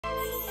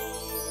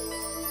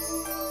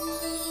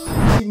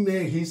हाथी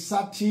में ही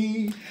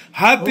साथी,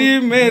 हाथी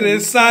मेरे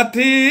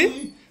साथी,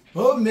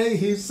 हो में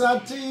ही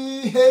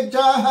साथी है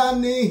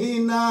जहानी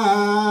ना.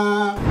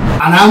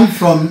 And I'm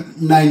from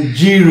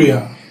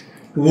Nigeria,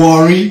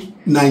 Warri,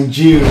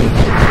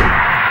 Nigeria.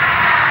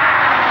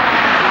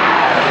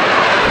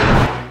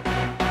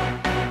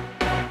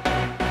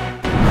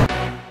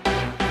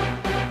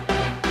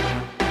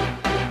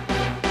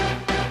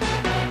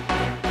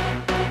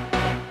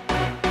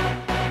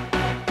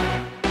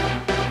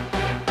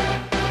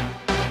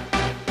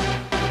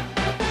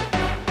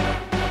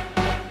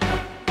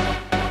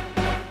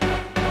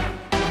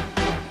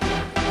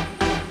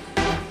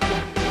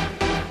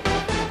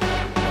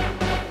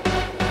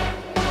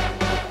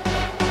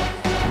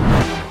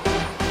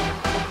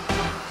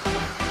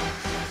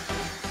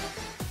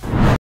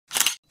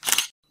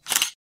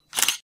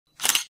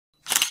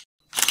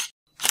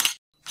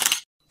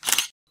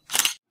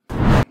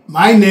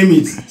 My name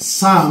is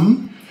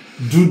Sam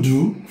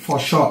Dudu for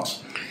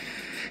short,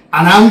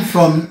 and I'm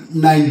from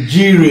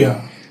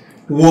Nigeria,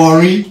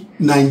 Warri,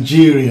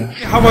 Nigeria.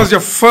 How was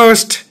your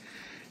first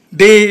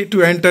day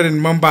to enter in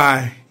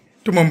Mumbai,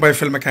 to Mumbai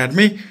Film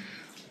Academy?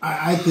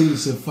 I think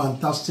it's a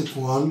fantastic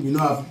one. You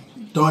know,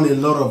 I've done a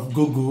lot of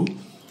Google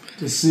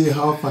to see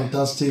how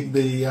fantastic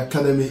the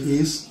academy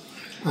is,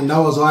 and that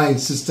was why I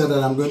insisted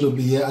that I'm going to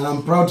be here, and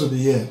I'm proud to be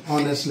here,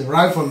 honestly.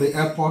 Right from the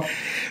airport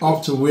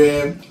up to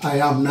where I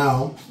am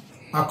now,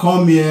 I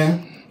come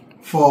here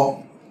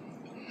for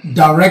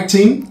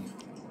directing,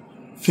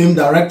 film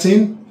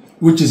directing,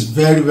 which is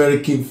very, very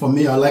key for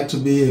me. I like to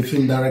be a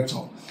film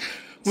director.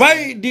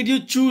 Why did you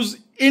choose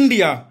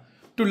India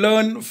to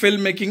learn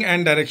filmmaking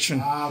and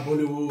direction?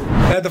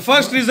 Bollywood. The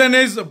first reason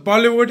is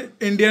Bollywood,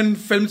 Indian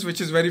films, which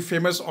is very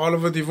famous all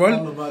over the world.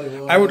 All over the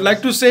world. I would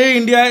like to say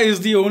India is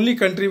the only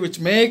country which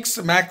makes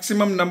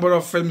maximum number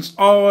of films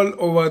all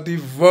over the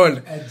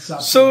world.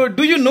 Exactly. So,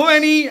 do you know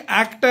any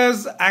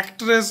actors,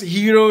 actress,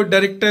 hero,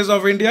 directors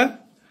of India?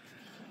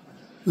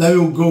 Let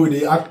me go with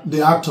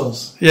the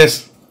actors.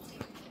 Yes.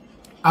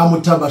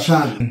 Amitabh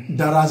Bachchan,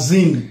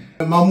 Darazin,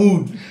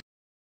 Mahmood.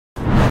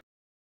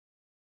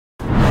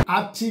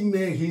 हाथी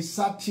में ही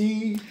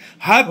साथी,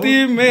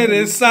 हाथी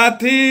मेरे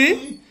साथी,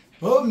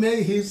 हो में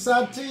ही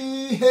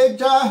साथी है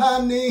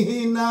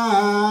जहानी ना,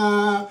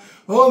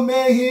 हो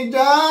में ही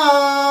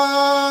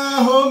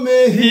जान, हो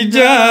में ही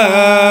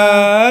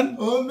जान,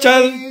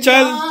 चल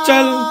चल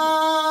चल,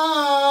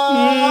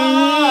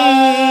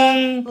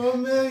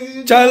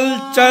 चल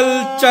चल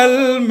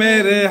चल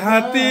मेरे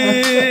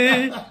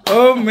हाथी,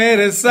 ओ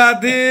मेरे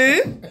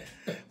साथी.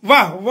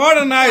 Wow, what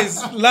a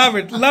nice, love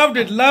it, loved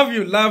it, love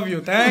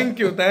you, thank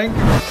you.